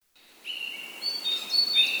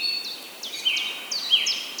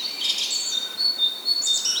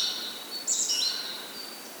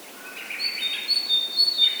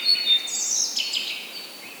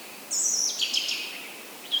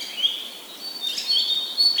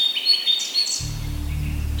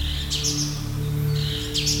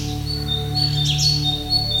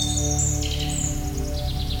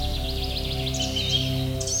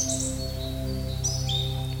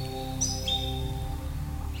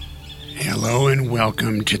Hello and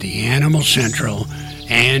welcome to the Animal Central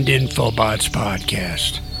and Infobots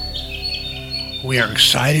podcast. We are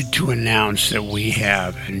excited to announce that we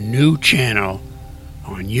have a new channel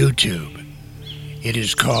on YouTube. It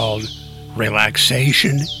is called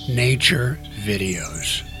Relaxation Nature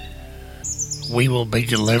Videos. We will be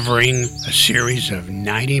delivering a series of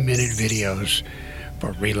 90-minute videos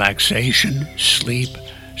for relaxation, sleep,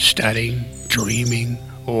 studying, dreaming,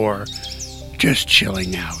 or just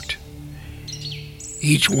chilling out.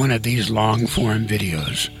 Each one of these long-form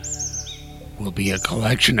videos will be a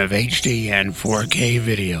collection of HD and 4K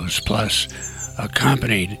videos, plus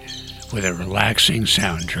accompanied with a relaxing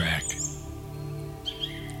soundtrack.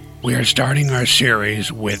 We are starting our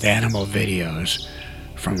series with animal videos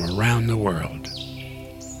from around the world.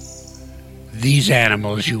 These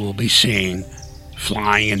animals you will be seeing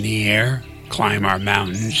flying in the air, climb our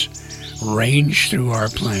mountains, range through our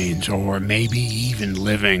plains, or maybe even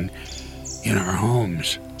living in our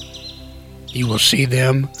homes. You will see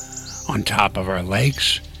them on top of our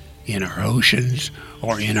lakes, in our oceans,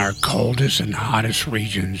 or in our coldest and hottest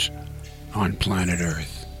regions on planet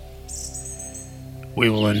Earth. We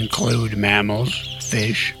will include mammals,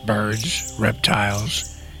 fish, birds,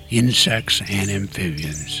 reptiles, insects, and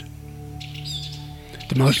amphibians.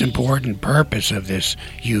 The most important purpose of this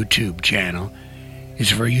YouTube channel is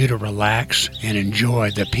for you to relax and enjoy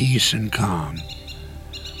the peace and calm.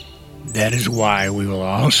 That is why we will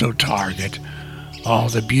also target all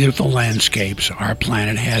the beautiful landscapes our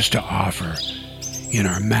planet has to offer in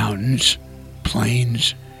our mountains,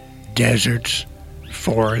 plains, deserts,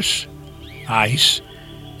 forests, ice,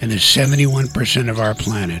 and the 71% of our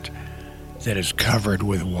planet that is covered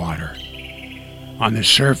with water. On the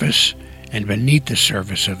surface and beneath the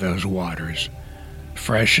surface of those waters,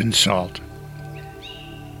 fresh and salt.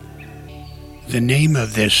 The name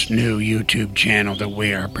of this new YouTube channel that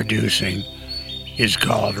we are producing is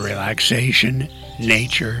called Relaxation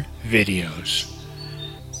Nature Videos.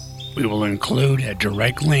 We will include a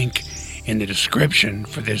direct link in the description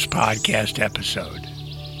for this podcast episode.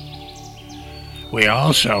 We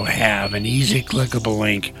also have an easy clickable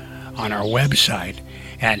link on our website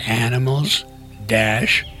at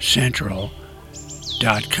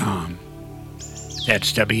animals-central.com.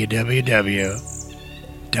 That's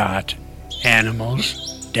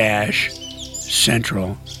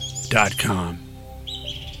www.animals-central.com.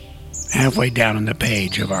 Halfway down on the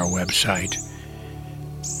page of our website,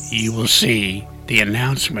 you will see the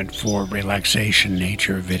announcement for Relaxation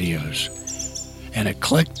Nature Videos and a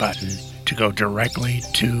click button to go directly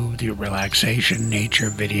to the Relaxation Nature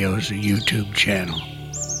Videos YouTube channel.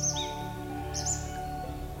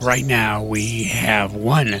 Right now we have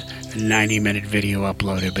one 90-minute video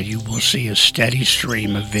uploaded, but you will see a steady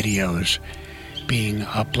stream of videos being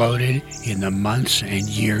uploaded in the months and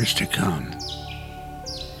years to come.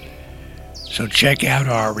 So check out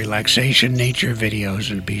our Relaxation Nature Videos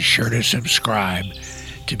and be sure to subscribe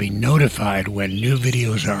to be notified when new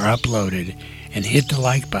videos are uploaded, and hit the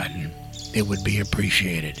like button. It would be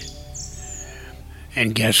appreciated.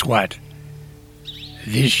 And guess what?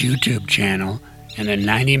 This YouTube channel and the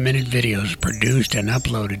 90-minute videos produced and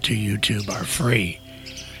uploaded to YouTube are free.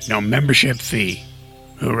 No membership fee.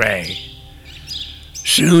 Hooray!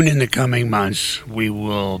 Soon in the coming months, we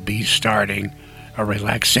will be starting a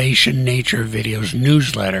Relaxation Nature Videos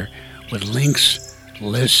newsletter with links,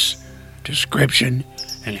 lists, description,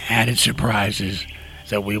 and added surprises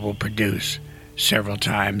that we will produce several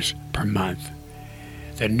times per month.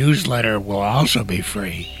 The newsletter will also be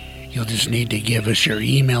free. You'll just need to give us your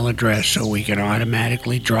email address so we can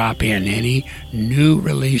automatically drop in any new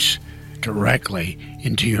release directly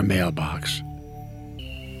into your mailbox.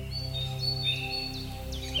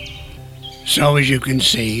 So as you can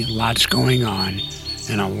see, lots going on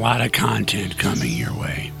and a lot of content coming your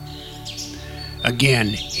way. Again,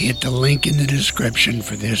 hit the link in the description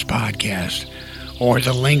for this podcast or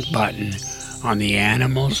the link button on the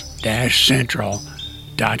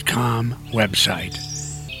animals-central.com website.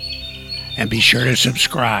 And be sure to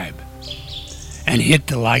subscribe and hit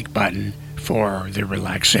the like button for the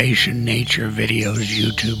Relaxation Nature Videos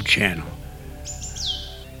YouTube channel.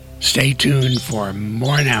 Stay tuned for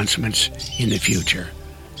more announcements in the future.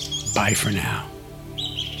 Bye for now.